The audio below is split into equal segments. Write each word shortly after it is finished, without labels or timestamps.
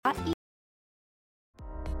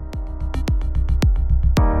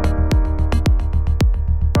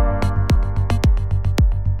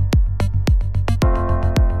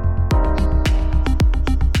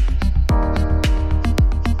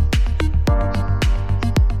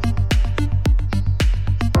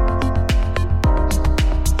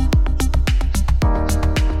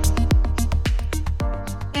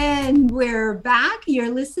back.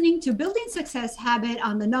 You're listening to Building Success Habit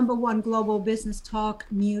on the #1 global business talk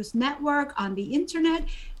news network on the internet,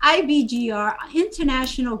 IBGR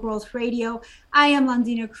International Growth Radio. I am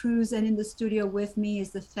Londina Cruz, and in the studio with me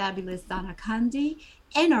is the fabulous Donna Kunde,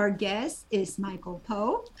 and our guest is Michael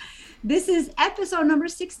Poe. This is episode number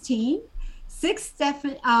 16, 6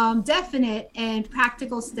 definite and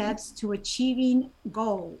practical steps to achieving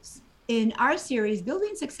goals in our series,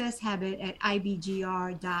 Building Success Habit at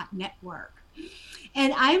IBGR.network.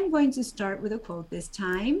 And I'm going to start with a quote this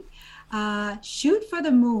time. Shoot for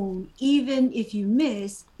the moon. Even if you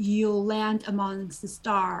miss, you'll land amongst the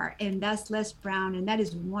stars. And that's Les Brown. And that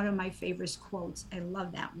is one of my favorite quotes. I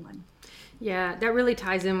love that one. Yeah, that really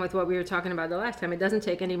ties in with what we were talking about the last time. It doesn't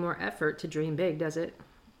take any more effort to dream big, does it?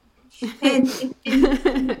 And so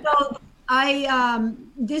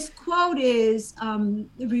this quote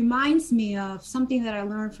reminds me of something that I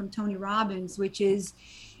learned from Tony Robbins, which is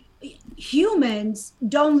humans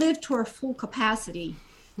don't live to our full capacity.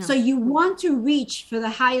 No. So you want to reach for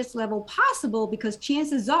the highest level possible, because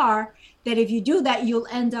chances are that if you do that, you'll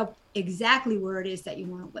end up exactly where it is that you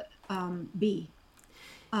want to be.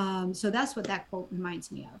 So that's what that quote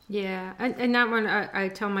reminds me of. Yeah, and that one, I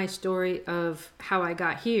tell my story of how I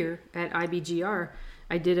got here at IBGR.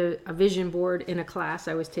 I did a vision board in a class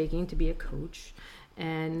I was taking to be a coach,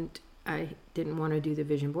 and I didn't want to do the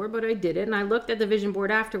vision board, but I did it. And I looked at the vision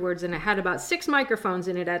board afterwards, and it had about 6 microphones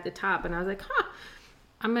in it at the top, and I was like,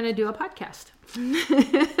 I'm going to do a podcast.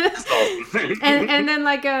 and then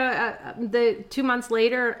the 2 months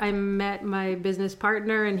later, I met my business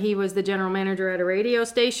partner, and he was the general manager at a radio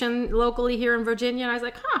station locally here in Virginia. And I was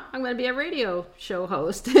like, I'm going to be a radio show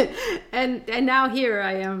host. and now here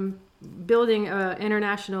I am building an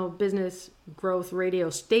international business growth radio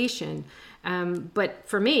station. But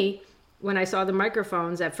for me, when I saw the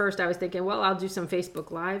microphones, at first I was thinking, well, I'll do some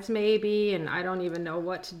Facebook Lives maybe, and I don't even know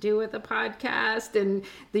what to do with a podcast. And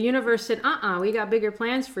the universe said, we got bigger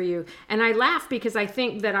plans for you. And I laugh because I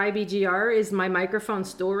think that IBGR is my microphone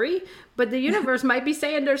story, but the universe might be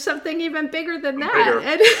saying there's something even bigger than that.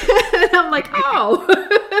 And I'm like,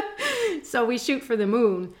 So we shoot for the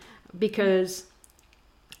moon, because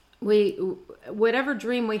whatever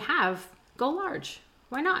dream we have, go large.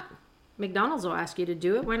 Why not? McDonald's will ask you to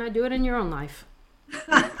do it. Why not do it in your own life?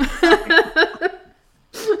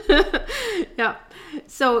 Yeah.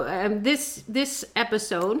 So this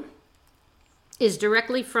episode is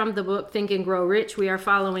directly from the book Think and Grow Rich. We are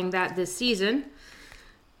following that this season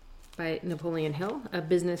by Napoleon Hill, a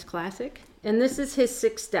business classic. And this is his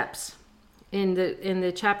 6 steps in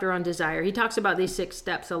the chapter on desire. He talks about these 6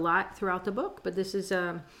 steps a lot throughout the book, but this is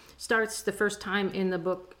starts the first time in the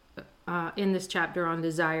book in this chapter on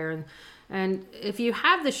desire. And if you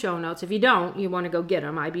have the show notes, if you don't, you want to go get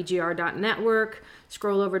them. IBGR.network,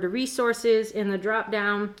 scroll over to resources in the drop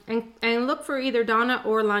down, and look for either Donna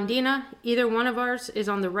or Londina. Either one of ours is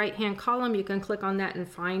on the right hand column. You can click on that and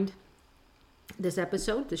find this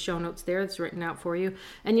episode, the show notes there. It's written out for you.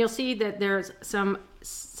 And you'll see that there's some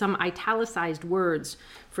italicized words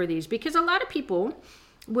for these, because a lot of people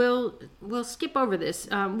will skip over this.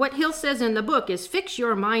 What Hill says in the book is, fix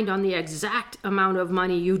your mind on the exact amount of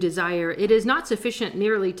money you desire. It is not sufficient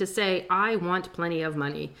merely to say, I want plenty of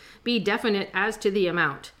money. Be definite as to the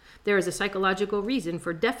amount. There is a psychological reason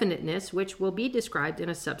for definiteness, which will be described in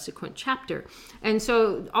a subsequent chapter. And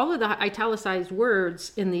so all of the italicized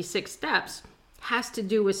words in these 6 steps has to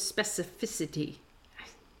do with specificity.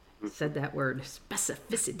 I said that word,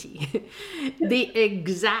 specificity. The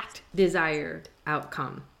exact desired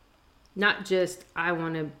outcome. Not just I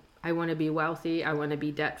want to be wealthy, I want to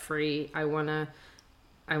be debt free, I want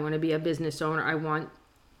to be a business owner, I want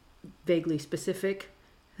vaguely specific.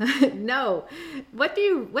 No. What do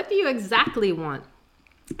you exactly want?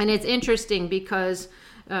 And it's interesting because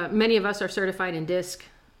many of us are certified in DISC,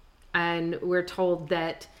 and we're told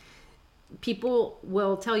that people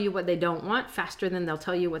will tell you what they don't want faster than they'll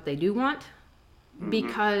tell you what they do want,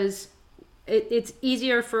 because it's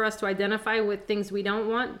easier for us to identify with things we don't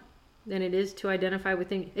want than it is to identify with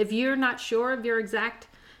things. If you're not sure of your exact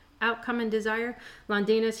outcome and desire,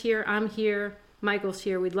 Londina's here, I'm here, Michael's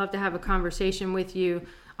here. We'd love to have a conversation with you.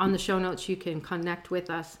 On the show notes, you can connect with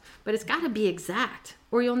us, but it's got to be exact,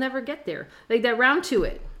 or you'll never get there. Like that round to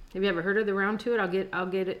it. Have you ever heard of the round to it?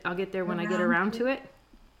 I'll get there when I get around to it.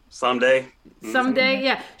 Someday,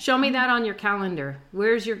 yeah. Show me that on your calendar.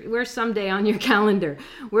 Where's someday on your calendar?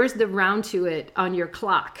 Where's the round to it on your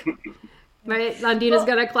clock? Right? Londina's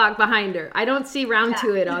got a clock behind her. I don't see round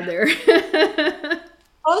to it on there.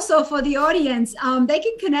 Also, for the audience, they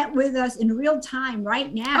can connect with us in real time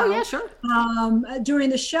right now. Oh, yeah, sure.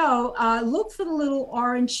 During the show, look for the little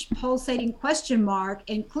orange pulsating question mark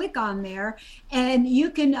and click on there. And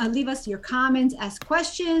you can leave us your comments, ask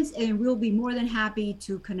questions, and we'll be more than happy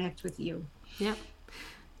to connect with you. Yeah.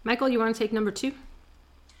 Michael, you want to take number 2?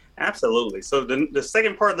 Absolutely. So the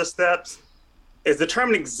second part of the steps is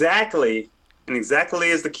determine exactly, and exactly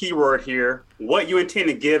is the key word here, what you intend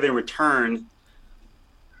to give in return,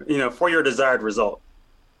 for your desired result,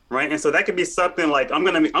 right? And so that could be something like, I'm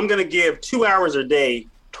gonna give 2 hours a day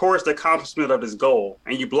towards the accomplishment of this goal,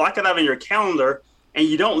 and you block it out in your calendar, and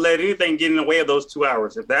you don't let anything get in the way of those 2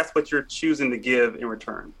 hours, if that's what you're choosing to give in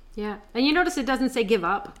return. Yeah, and you notice it doesn't say give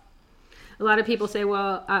up. A lot of people say,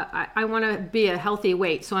 well, I want to be a healthy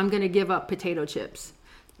weight, so I'm going to give up potato chips.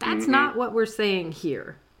 That's not what we're saying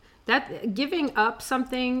here. That giving up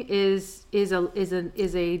something is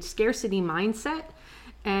a scarcity mindset.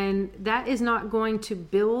 And that is not going to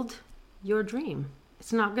build your dream.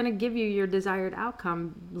 It's not going to give you your desired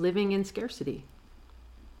outcome living in scarcity.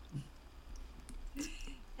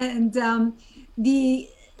 And the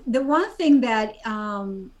one thing that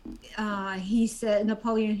he said,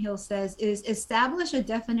 Napoleon Hill says, is establish a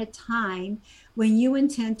definite time when you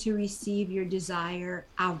intend to receive your desired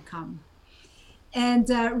outcome. And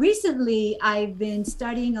recently I've been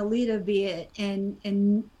studying a little bit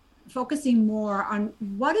and focusing more on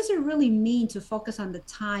what does it really mean to focus on the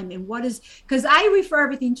time, and what is, because I refer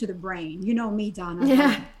everything to the brain, you know me, Donna.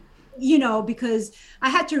 Yeah. Because I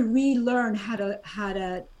had to relearn how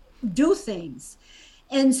to do things.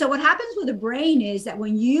 And so what happens with the brain is that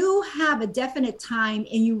when you have a definite time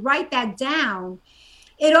and you write that down,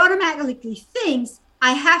 it automatically thinks,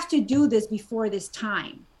 I have to do this before this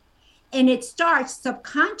time. And it starts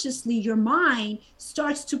subconsciously, your mind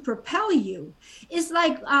starts to propel you. It's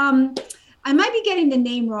like, I might be getting the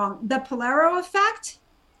name wrong, the Polaro effect.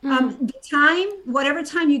 The time, whatever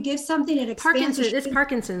time you give something, it expands. It's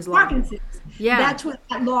Parkinson's law. Yeah. That's what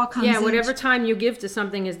that law comes in. Yeah, whatever time you give to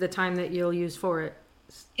something is the time that you'll use for it.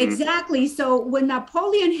 Exactly. So when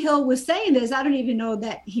Napoleon Hill was saying this, I don't even know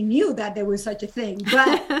that he knew that there was such a thing,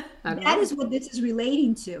 but Okay. That is what this is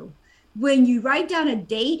relating to. When you write down a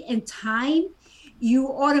date and time,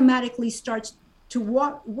 you automatically start to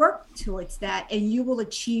work towards that, and you will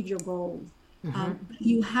achieve your goal.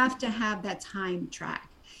 You have to have that time track.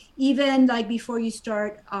 Even like before you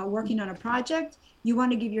start working on a project, you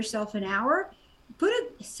want to give yourself an hour,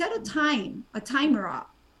 set a timer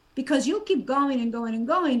up, because you'll keep going and going and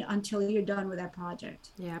going until you're done with that project.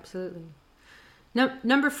 Yeah, absolutely.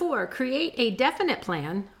 Number 4, create a definite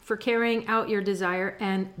plan for carrying out your desire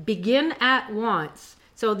and begin at once.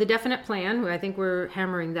 So the definite plan, I think we're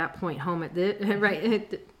hammering that point home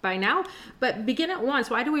by now, but begin at once.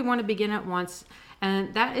 Why do we want to begin at once?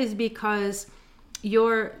 And that is because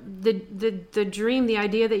the dream, the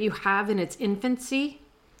idea that you have in its infancy,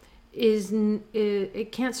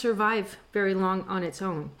 it can't survive very long on its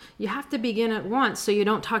own. You have to begin at once so you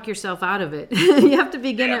don't talk yourself out of it. You have to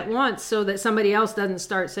begin at once so that somebody else doesn't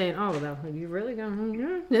start saying, oh, well, are you really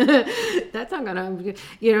going to, that's not going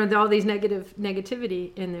to, all these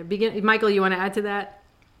negativity in there. Michael, you want to add to that?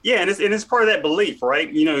 Yeah, and it's part of that belief, right?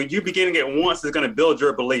 You beginning at once is going to build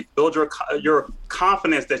your belief, build your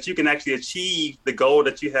confidence that you can actually achieve the goal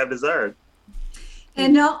that you have desired.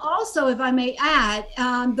 And also, if I may add,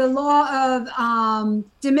 the law of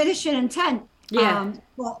diminishing intent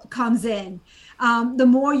comes in. The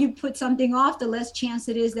more you put something off, the less chance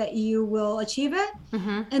it is that you will achieve it.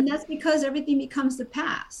 And that's because everything becomes the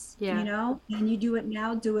past, and you do it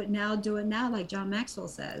now, like John Maxwell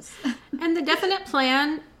says. And the definite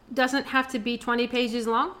plan doesn't have to be 20 pages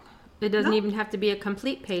long. It doesn't even have to be a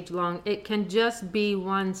complete page long. It can just be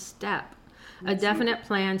one step, a definite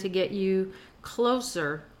plan to get you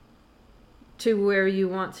closer to where you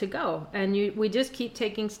want to go, and we just keep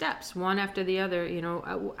taking steps one after the other.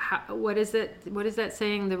 What is that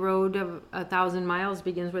saying? The road of 1,000 miles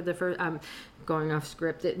begins with the first. Going off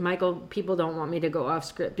script. Michael, people don't want me to go off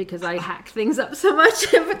script because I hack things up so much.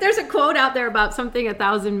 But there's a quote out there about something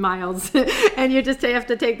 1,000 miles, and you just have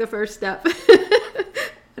to take the first step.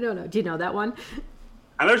 I don't know. Do you know that one?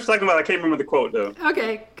 I know what you're talking about. I can't remember the quote though.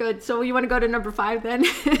 Okay, good. So you want to go to number 5 then?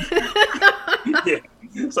 Yeah.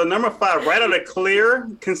 So number 5, write out a clear,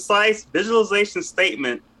 concise visualization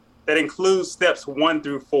statement that includes steps 1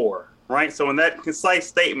 through 4. Right. So in that concise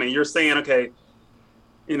statement, you're saying, okay,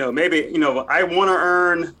 maybe I want to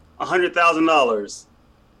earn $100,000.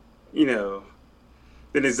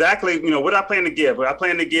 Then exactly, what I plan to give. I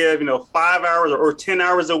plan to give 5 hours or 10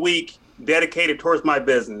 hours a week dedicated towards my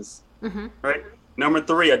business. Right. Number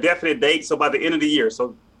 3, a definite date. So by the end of the year.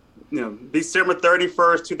 So, December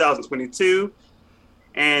 31st, 2022.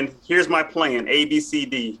 And here's my plan, A, B, C,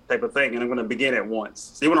 D type of thing. And I'm going to begin at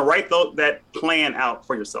once. So you want to write that plan out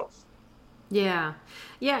for yourself. Yeah.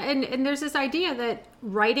 Yeah. And there's this idea that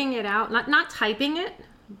writing it out, not typing it,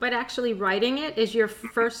 but actually writing it is your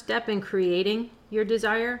first step in creating your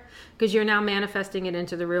desire, because you're now manifesting it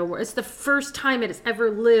into the real world. It's the first time it has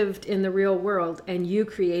ever lived in the real world, and you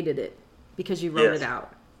created it because you wrote it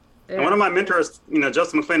out. Yeah. And one of my mentors,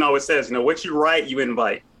 Joseph McClendon always says, what you write, you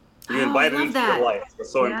invite. You invite it into your life.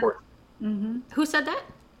 It's so important. Mm-hmm. Who said that?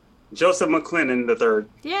 Joseph McClendon III.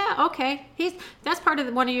 Yeah, okay. That's part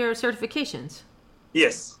of one of your certifications.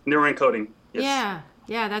 Yes, neuroencoding. Yes.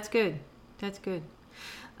 Yeah, that's good. That's good.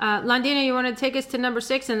 Londina, you want to take us to number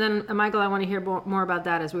 6, and then Michael, I want to hear more about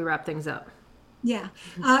that as we wrap things up. Yeah,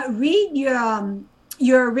 read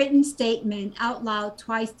your written statement out loud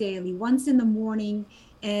twice daily, once in the morning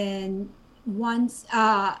and once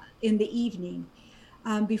in the evening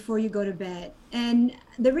before you go to bed. And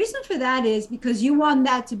the reason for that is because you want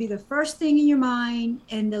that to be the first thing in your mind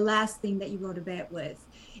and the last thing that you go to bed with.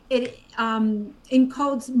 It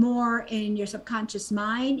encodes more in your subconscious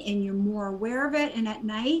mind, and you're more aware of it. And at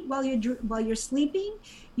night, while you're sleeping,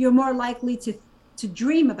 you're more likely to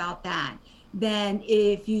dream about that than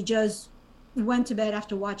if you just went to bed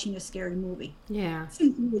after watching a scary movie. Yeah,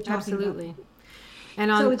 absolutely. And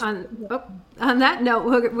on that note,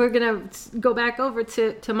 we're going to go back over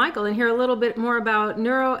to Michael and hear a little bit more about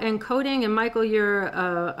neuroencoding. And Michael, you're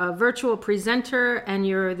a virtual presenter, and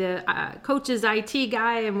you're the coach's IT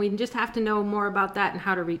guy, and we just have to know more about that and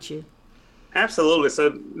how to reach you. Absolutely.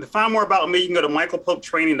 So to find more about me, you can go to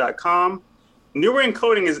michaelpopetraining.com.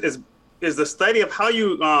 Neuroencoding is the study of how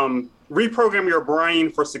you reprogram your brain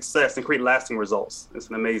for success and create lasting results. It's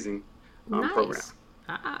an amazing program.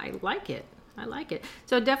 I like it.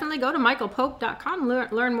 So definitely go to michaelpope.com,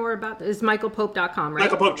 learn more about this. It's michaelpope.com, right?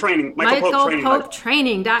 Michael Pope Training.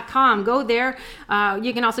 michaelpopetraining.com. Go there.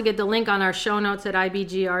 You can also get the link on our show notes at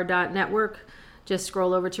IBGR.network. Just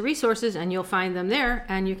scroll over to resources and you'll find them there,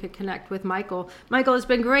 and you could connect with Michael. Michael, it's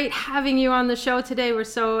been great having you on the show today. We're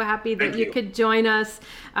so happy that you could join us.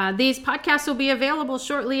 These podcasts will be available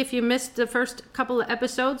shortly. If you missed the first couple of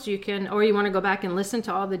episodes, you can, or you want to go back and listen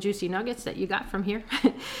to all the juicy nuggets that you got from here.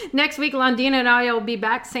 Next week, Londina and I will be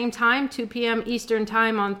back same time, 2 p.m. Eastern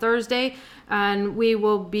time on Thursday, and we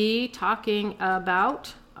will be talking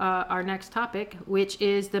about our next topic, which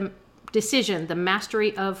is the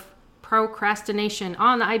mastery of procrastination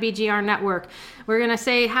on the IBGR network. We're going to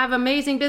say have amazing business.